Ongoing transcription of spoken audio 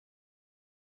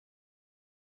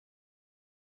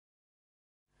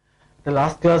The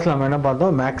last class la mena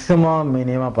paatho maximum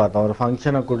minima paatho or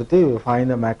function kuduthi you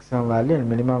find the maximum value and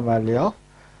minimum value of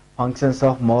functions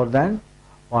of more than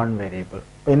one variable.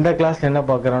 In the class enna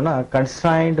paakrona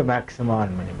constrained maxima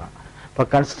and minima. For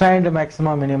constrained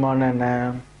maxima minima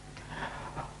and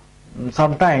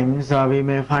sometimes we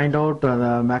may find out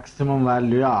the maximum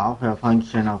value of a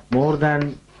function of more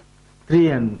than three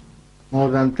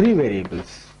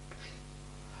variables,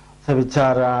 so which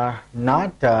are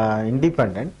not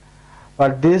independent,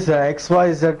 but these x,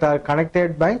 y, z are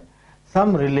connected by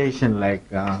some relation like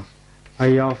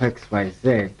phi of x, y,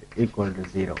 z equal to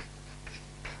 0.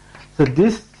 So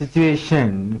this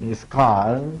situation is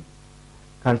called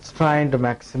constrained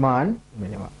maxima and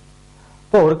minima.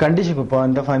 இப்போ ஒரு condition, இப்போ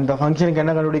இந்த ஃபங்க்ஷனுக்கு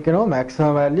என்ன கண்டுபிடிக்கணும்,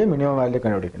 maximum value minimum value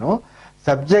கண்டுபிடிக்கணும்,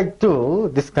 subject to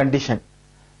this condition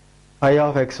phi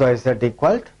of x, y, z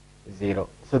equal to 0.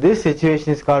 So this situation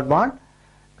is called what?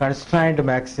 Constrained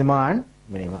maxima and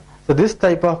minima. So this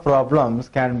type of problems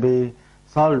can be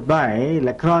solved by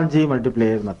Lagrangian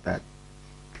multiplier method.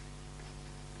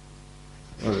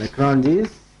 So Lagrangian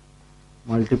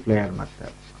multiplier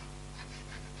method.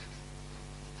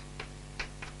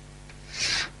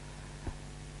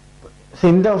 So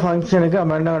in the function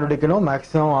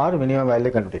maximum or minimum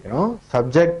value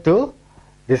subject to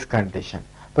this condition.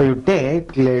 So you take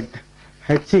let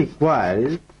h equal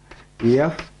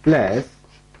f plus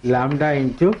lambda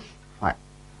into phi.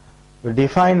 You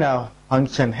define a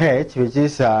function h which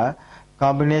is a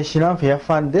combination of f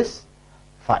and this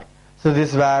phi. So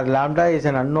this where lambda is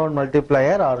an unknown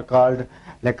multiplier or called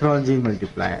Lagrangian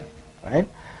multiplier, right?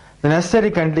 The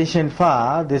necessary condition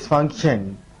for this function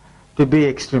to be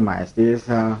extremized is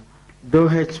dou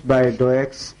h by dou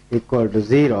x equal to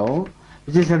 0,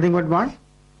 which is nothing but what?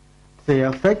 So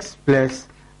fx plus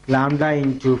lambda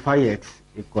into phi x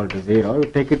equal to 0. You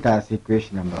take it as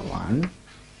equation number 1.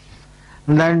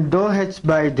 And then dou h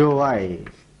by dou y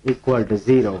equal to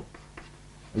 0,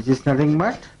 which is nothing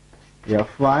but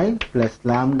fy plus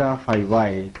lambda phi y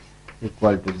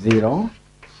equal to 0.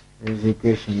 This is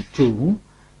equation 2.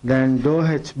 Then dou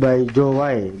h by dou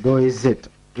y, dou z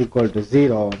equal to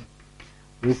 0.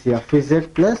 This fz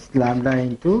plus lambda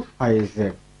into phi z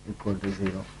equal to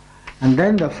 0. And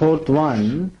then the fourth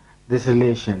one, this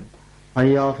relation phi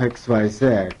of x, y, z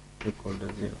equal to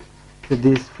 0. So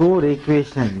these four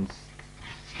equations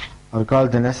are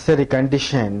called the necessary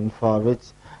condition for which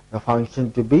the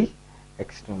function to be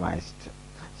extremized.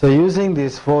 So using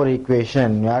these four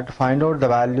equations, you have to find out the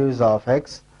values of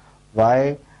x,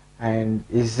 y, and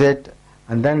z,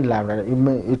 and then lambda.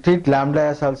 You treat lambda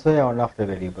as also one of the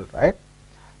variable, right?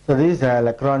 So these are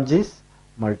Lagrangian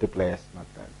multipliers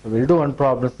method. So we'll do one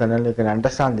problem, then you can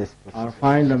understand this. Or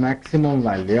find the maximum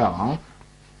value of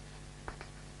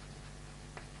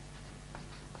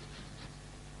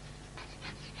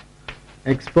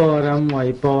x power m,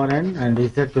 y power n, and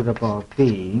z to the power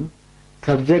p,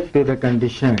 subject to the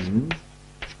condition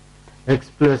x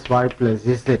plus y plus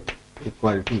z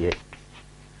equal to a.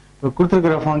 So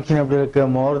கொடுத்திருக்கிற function எப்படி இருக்கு?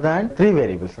 More than three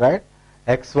variables, right?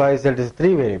 X, y, z is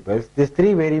three variables. These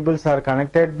three variables are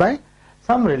connected by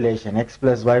some relation x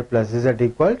plus y plus z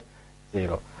equal to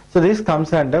 0. So this comes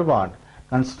under what?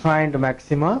 Constrained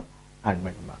maxima and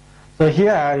minima. So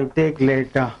here you take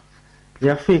later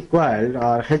f equal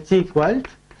or h equal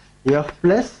f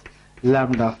plus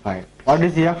lambda phi. What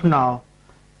is f now?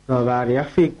 So where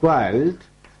f equal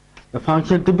the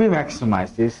function to be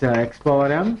maximized is x power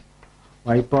m,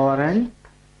 y power n,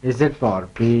 z power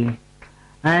p,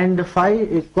 and phi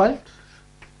equal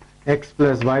x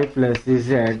plus y plus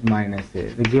z minus a.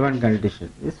 The given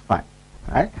condition is phi,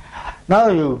 right? Now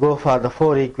you go for the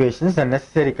four equations and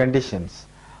necessary conditions.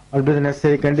 What will be the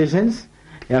necessary conditions?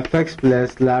 Fx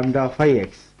plus lambda phi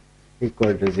x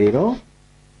equal to 0.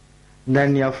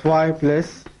 Then fy plus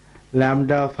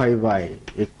lambda phi y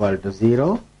equal to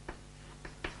 0.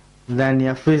 Then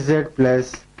fz plus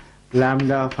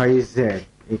lambda phi z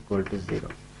equal to 0,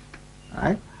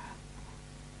 right?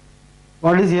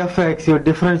 What is fx? You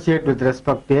differentiate with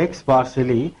respect to x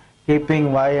partially, keeping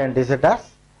y and z as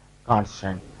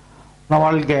constant. Now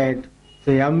I'll get,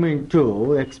 say, m into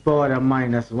x power m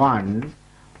minus 1,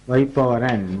 y power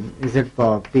n, z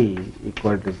power p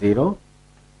equal to 0.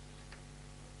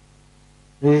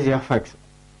 This is fx,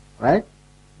 right?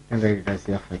 You can write it as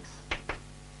fx.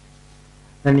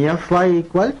 Then fy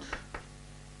equal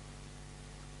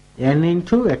n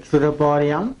into x to the power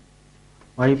m,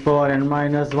 y power n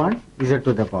minus 1, z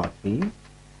to the power p.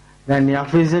 Then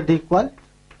fz equal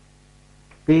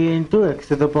p into x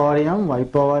to the power m, y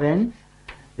power n,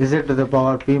 z to the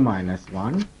power p minus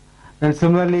 1. Then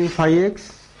similarly phi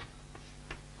x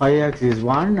is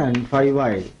 1 and phi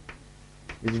y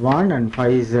is 1 and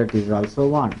phi z is also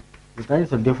 1. Right?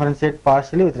 So differentiate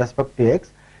partially with respect to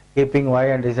x, keeping y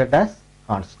and z as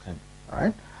constant.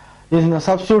 Right? You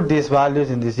substitute these values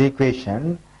in this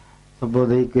equation. Suppose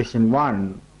the equation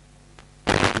 1,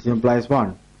 which implies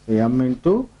 1. So m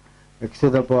into x to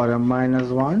the power m minus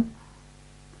 1,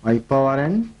 y power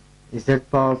n, z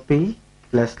power p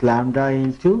plus lambda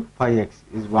into phi x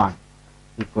is 1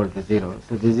 equal to 0.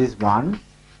 So this is 1.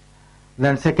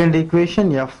 Then second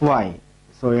equation fy.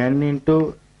 So n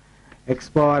into x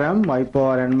power m, y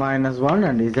power n minus 1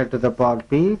 and z to the power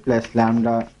p plus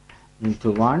lambda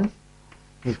into 1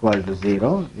 equal to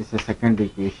 0. This is the second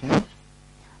equation.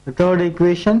 The third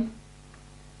equation,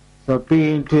 so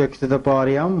p into x to the power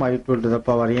m, y to the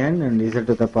power n and z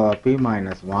to the power p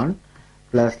minus 1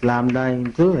 plus lambda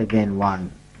into again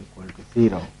 1 equal to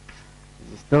 0.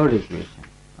 This is third equation.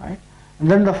 Right? And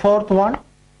then the fourth one,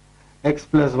 x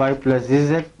plus y plus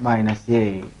z minus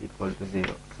a equal to 0.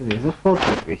 So this is the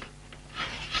fourth equation.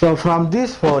 So from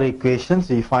these four equations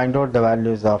we find out the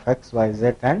values of x, y,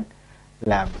 z and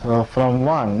lambda. So from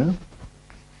 1,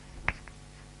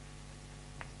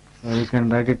 so we can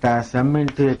write it as m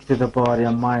into x to the power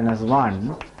m minus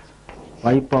 1,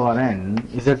 y power n,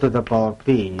 z to the power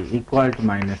p equal to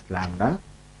minus lambda.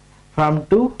 From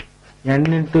 2,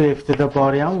 n into x to the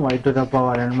power m, y to the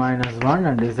power n minus 1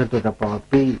 and z to the power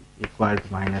p equal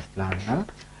to minus lambda.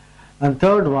 And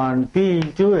third one, p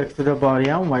into x to the power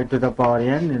m, y to the power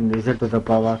n and z to the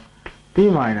power p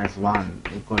minus 1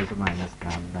 equal to minus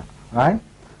lambda. Right?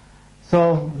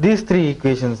 So these three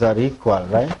equations are equal,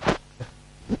 right?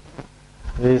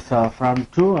 This is from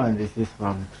 2 and this is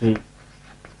from 3.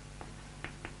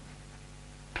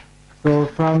 So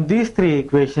from these three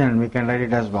equations we can write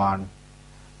it as 1.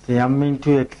 So m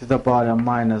into x to the power m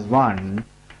minus 1,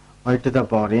 y to the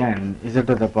power n, z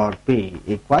to the power p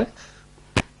equals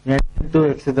n into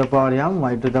x to the power m,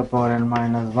 y to the power n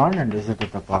minus 1 and z to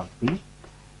the power p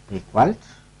equals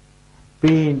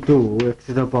p into x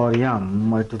to the power m,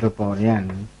 y to the power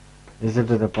n, z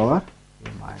to the power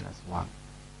p minus 1.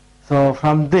 So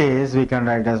from this we can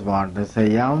write as 1. Let's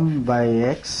say m by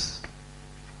x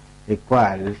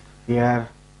equal here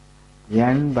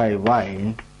n by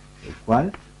y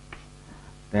equal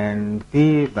then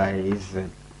p by z. Is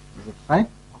it right?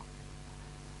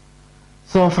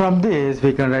 So from this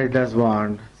we can write as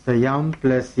 1. So m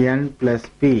plus n plus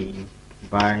p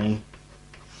by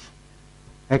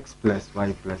x plus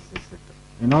y plus z.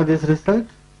 You know this result?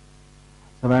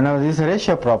 So whenever this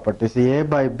ratio property, see a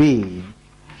by b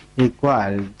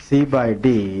equal c by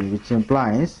d, which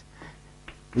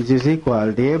is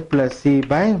equal to a plus c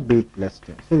by b plus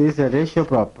 2. So this is a ratio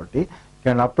property. You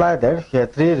can apply that. Here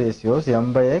three ratios,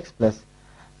 m by x plus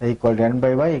equal to n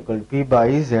by y equal to p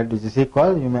by z, which is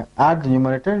equal, you may add the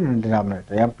numerator and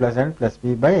denominator, m plus n plus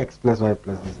p by x plus y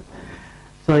plus z.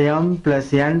 So m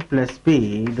plus n plus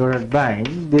p divided by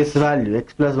this value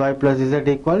x plus y plus z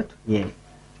equal to a.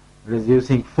 It is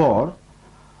using 4.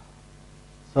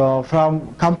 So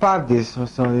from compare this, so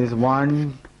this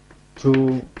 1,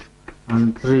 2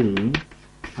 and 3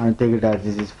 and take it as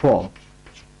this is 4.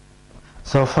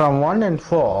 So from 1 and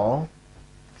 4,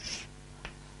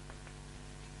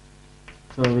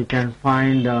 so we can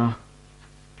find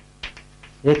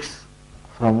x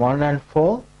from 1 and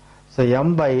 4. So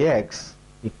m by x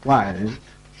equals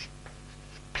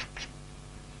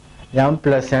m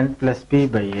plus n plus p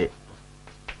by a.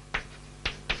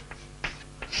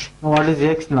 Now what is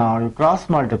x now? You cross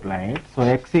multiply it. So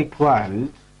x equals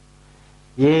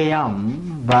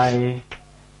am by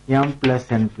m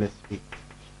plus n plus p.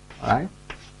 Alright?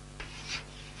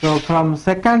 So from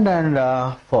second and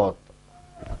fourth.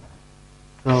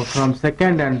 So from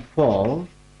second and fourth,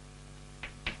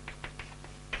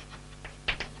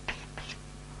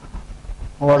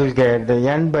 what will get? The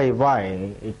n by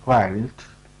y equals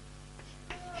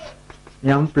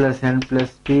m plus n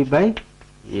plus p by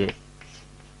a.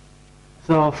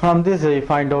 So from this we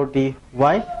find out the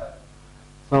y.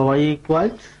 So y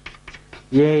equals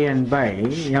a n by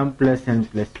m plus n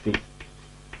plus p.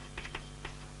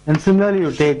 And similarly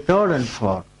you take third and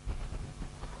fourth.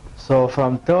 So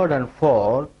from third and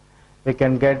fourth we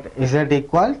can get z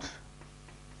equals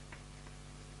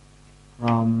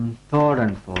from third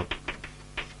and fourth.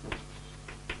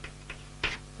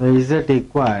 So z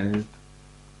equals,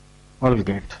 what will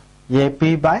get? ap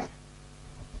by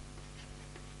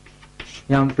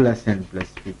m plus n plus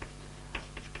p.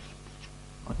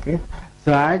 Okay.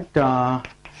 So at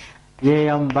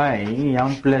am by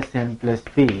m plus n plus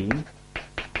p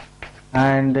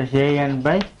and an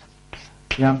by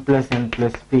m plus n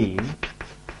plus p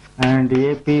and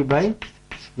ap by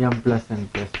m plus n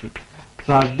plus p.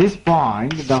 So at this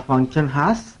point the function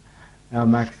has a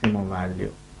maximum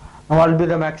value. Now what will be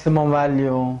the maximum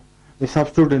value? We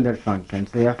substitute in that function.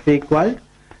 So f equal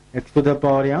x to the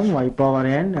power m, y power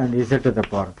n and z to the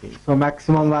power p. So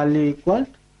maximum value equal,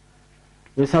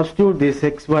 we substitute this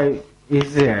x, y,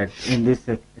 z in this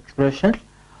expression.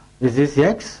 This is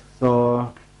x,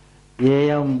 so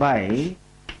am by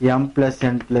m plus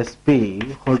n plus p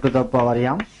whole to the power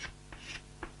m.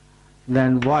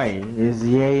 Then y is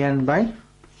an by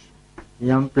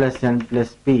m plus n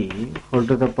plus p whole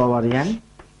to the power n.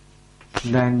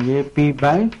 Then ap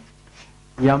by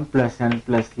m plus n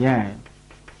plus n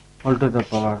whole to the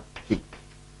power p.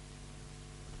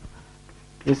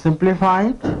 You simplify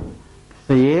it.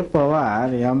 So a power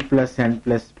m plus n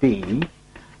plus p.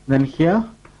 Then here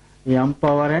m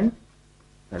power n,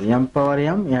 sorry, m power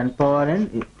m, n power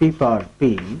n, p power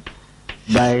p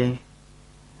by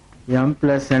m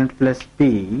plus n plus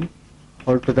p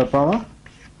whole to the power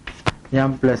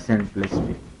m plus n plus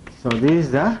p. So this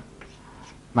is the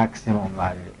maximum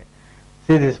value.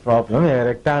 See this problem, a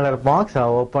rectangular box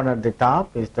open at the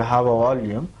top is to have a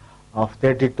volume of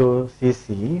 32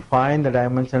 cc. Find the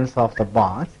dimensions of the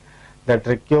box that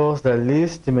requires the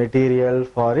least material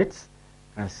for its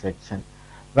construction.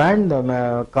 When the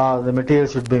material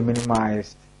should be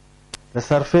minimized, the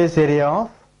surface area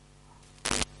of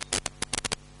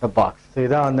the box. So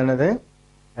this is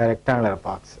a rectangular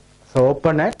box. So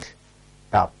open at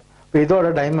top. This is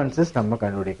the dimensions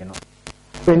we can.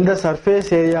 So in the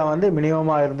surface area minimum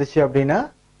material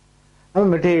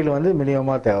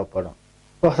minimum.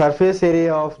 So surface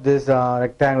area of this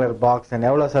rectangular box and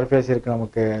how surface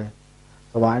area?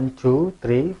 So 1, 2,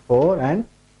 3, 4 and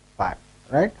 5.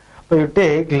 Right? So you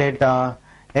take let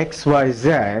x, y,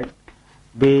 z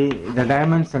be the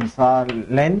dimensions are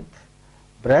length,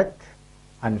 breadth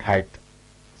and height.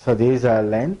 So these are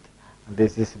length,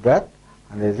 this is breadth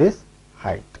and this is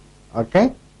height.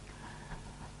 Okay.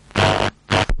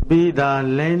 Be the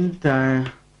length,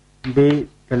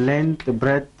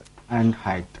 breadth and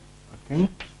height. Okay.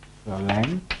 So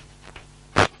length,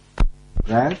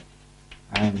 breadth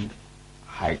and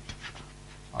height.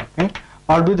 Okay.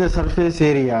 What will be the surface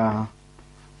area?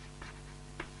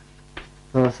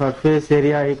 So surface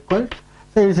area equal.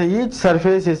 So each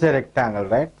surface is a rectangle,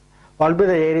 right? What will be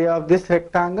the area of this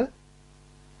rectangle?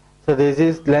 So this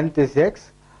is length is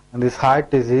x and this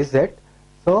height is z.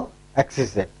 So x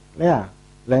is z. Yeah.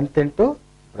 Length into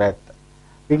breadth.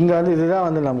 Inga this is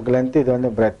the length, this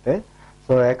is breadth.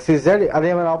 So x is z.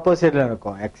 Adhe opposite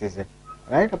x is z.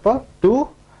 Right? Appo 2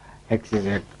 x is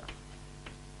z.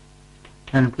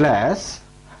 And plus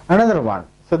another one.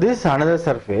 So this is another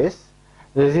surface.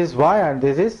 This is y and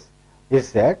this is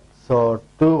z. So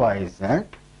 2y is z.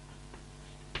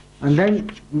 And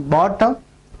then bottom.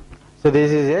 So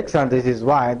this is x and this is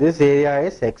y. This area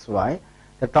is xy.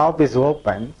 The top is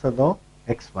open. So no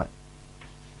xy.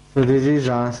 So this is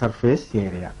our surface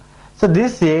area. So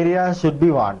this area should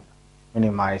be what?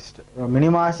 Minimized.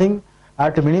 Minimizing. I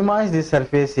have to minimize this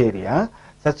surface area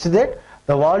such that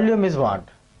the volume is what?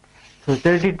 So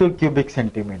 32 cubic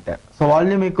centimeter. So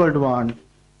volume equal to 1.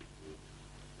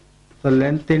 So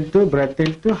length into breadth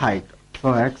into height.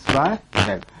 So x by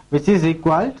z, which is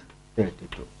equal to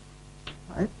 32.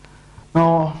 Right?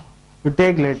 Now you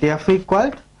take let f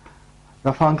equal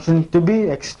the function to be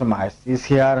extremized is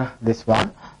here this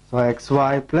one. So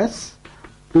xy plus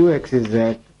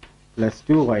 2xz plus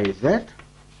 2yz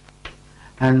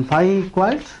and phi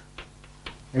equals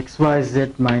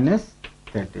xyz minus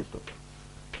 32.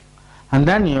 And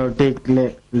then you take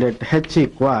let h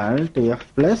equal to f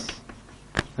plus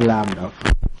lambda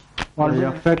phi. What is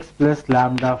fx plus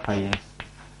lambda phi s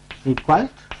equal?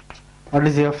 What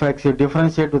is fx? You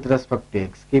differentiate with respect to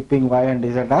x, keeping y and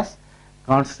z as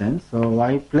constant. So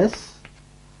y plus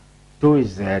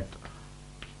 2z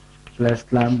plus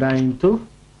lambda into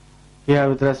here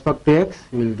with respect to x,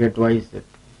 you will get yz,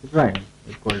 right,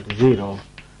 equal to 0.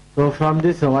 So from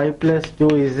this y plus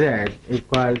 2z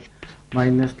equals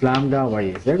minus lambda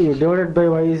yz. You divide by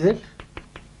yz,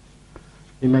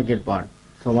 you make it 1.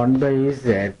 So 1 by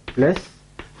z plus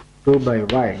 2 by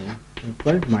y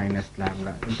equals minus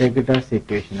lambda. You take it as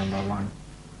equation number 1.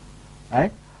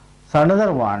 Right? So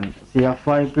another one,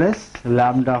 fy plus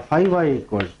lambda phi y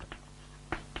equals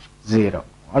 0.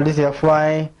 What is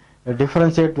fy? You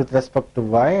differentiate with respect to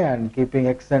y and keeping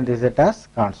x and z as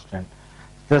constant.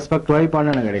 With respect to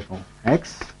y,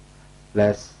 x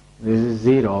plus this is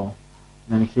 0.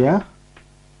 Then here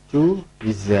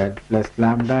 2z plus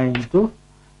lambda into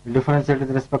differentiate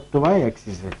with respect to y, x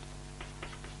is z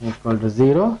equal to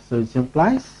 0. So which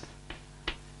implies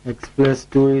x plus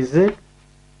 2z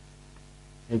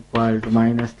equal to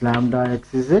minus lambda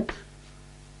x is it.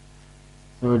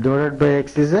 So divided by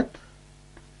x is it.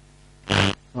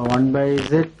 So 1 by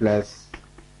z plus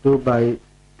 2 by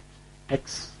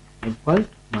x equal to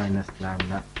minus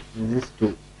lambda. This is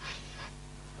 2.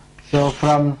 So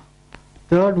from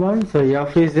third one, so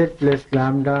f is z plus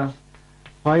lambda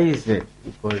y is z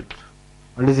equal to,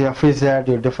 what is f is z?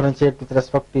 You differentiate with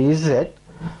respect to z.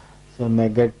 So may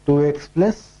get 2x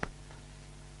plus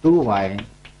 2y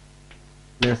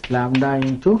plus lambda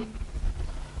into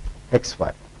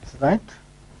xy, right,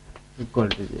 equal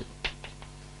to 0.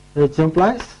 Which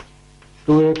implies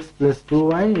 2x plus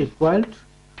 2y equal to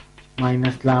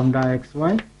minus lambda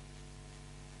xy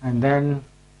and then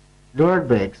divided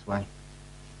by xy.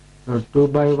 So 2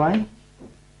 by y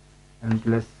and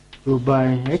plus 2 by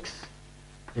x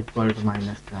equal to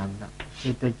minus lambda.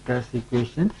 We take as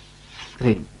equation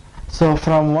 3. So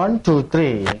from 1 to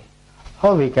 3,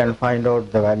 how we can find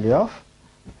out the value of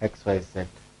x, y, z?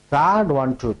 So add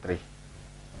 1, 2, 3.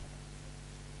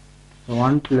 So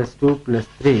 1 plus 2 plus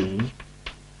 3,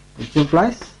 which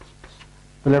implies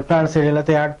the left hand side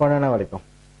எல்லாத்தை add பண்ணனா வரைக்கும்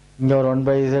இங்க ஒரு 1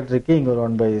 by z இருக்கு, இங்க ஒரு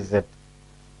 1 by z,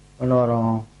 என்ன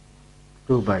வரும்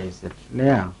 2 by z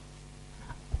இல்லையா.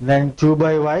 Then 2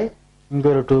 by y, இங்க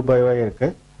ஒரு 2 by y இருக்கு,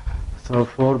 so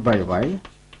 4 by y.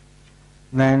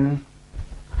 Then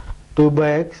 2 by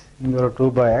x, இங்க ஒரு 2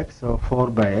 by x, so 4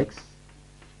 by x,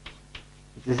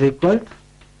 which is equal to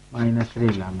minus 3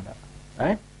 lambda,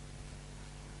 right?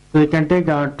 So you can take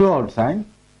 2 outside.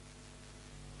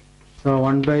 So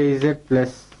 1 by z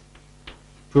plus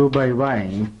 2 by y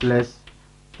plus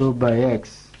 2 by x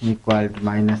equal to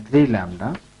minus 3 lambda,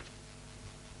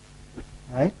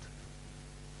 right?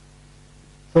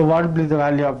 So what will be the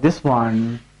value of this one?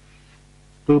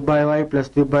 2 by y plus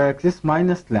 2 by x is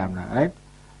minus lambda, right?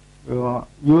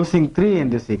 Using 3 in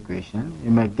this equation,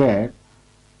 you may get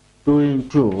 2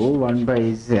 into 1 by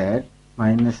z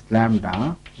minus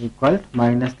lambda equal to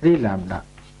minus 3 lambda.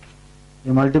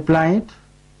 You multiply it,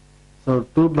 so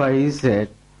 2 by z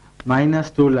minus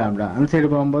 2 lambda, inside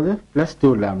plus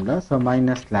 2 lambda, so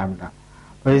minus lambda.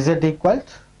 So is it equal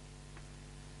to,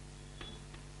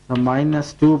 so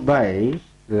minus 2 by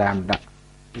lambda,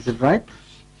 is it right?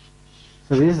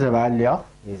 So this is the value of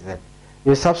z.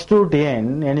 You substitute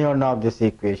in any one of this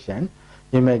equation,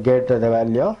 you may get the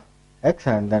value of x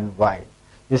and then y.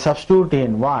 You substitute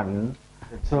in 1,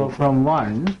 so from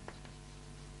 1,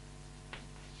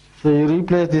 so you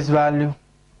replace this value.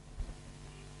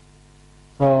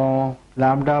 So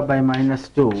lambda by minus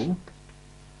 2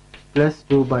 plus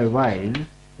 2 by y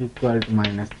equal to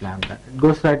minus lambda. It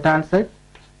goes right hand side.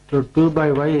 So 2 by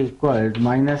y equal to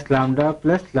minus lambda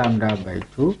plus lambda by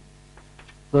 2.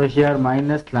 So here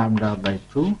minus lambda by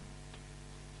 2.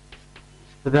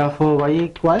 So therefore y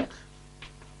equal to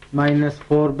minus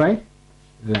 4 by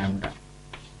lambda,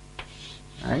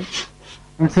 right?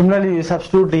 And similarly you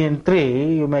substitute in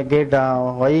 3, you may get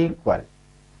y equal.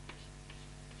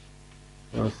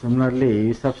 So similarly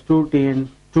you substitute in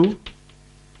 2,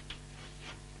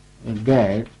 you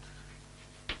get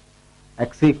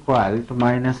x equal to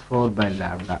minus 4 by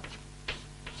lambda.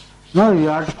 Now you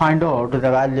have to find out the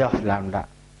value of lambda.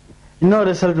 இன்னொரு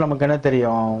result நமக்கு என்ன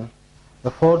தெரியும்?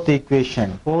 The fourth equation,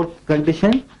 fourth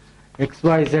condition, x,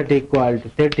 y, z equal to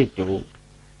 32.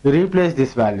 You replace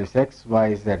these values x, y,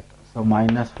 z. So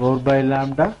minus 4 by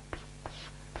lambda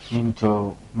into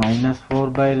minus 4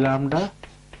 by lambda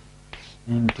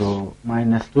into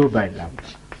minus 2 by lambda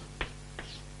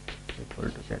equal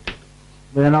to 32.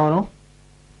 Then now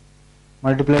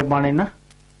multiply பண்ணீங்கன்னா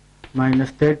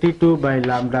minus 32 by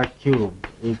lambda cube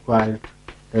equal to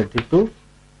 32.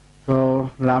 So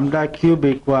lambda cube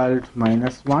equal to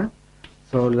minus 1.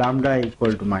 So lambda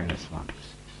equal to minus 1.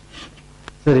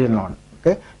 So real one.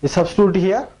 Okay. You substitute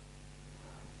here.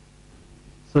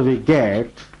 So we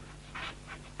get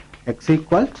x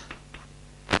equal to,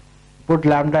 put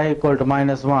lambda equal to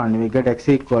minus 1, we get x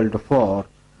equal to 4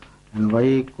 and y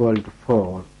equal to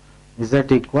 4. Z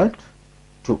equal to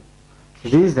 2. So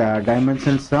these are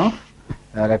dimensions of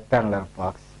a rectangular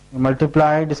box. You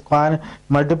multiply the square,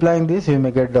 multiplying this you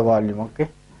may get the volume, okay?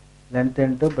 Length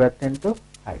into breadth into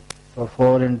height. So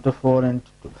 4 into 4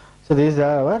 into 2. So these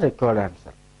are our required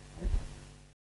answer.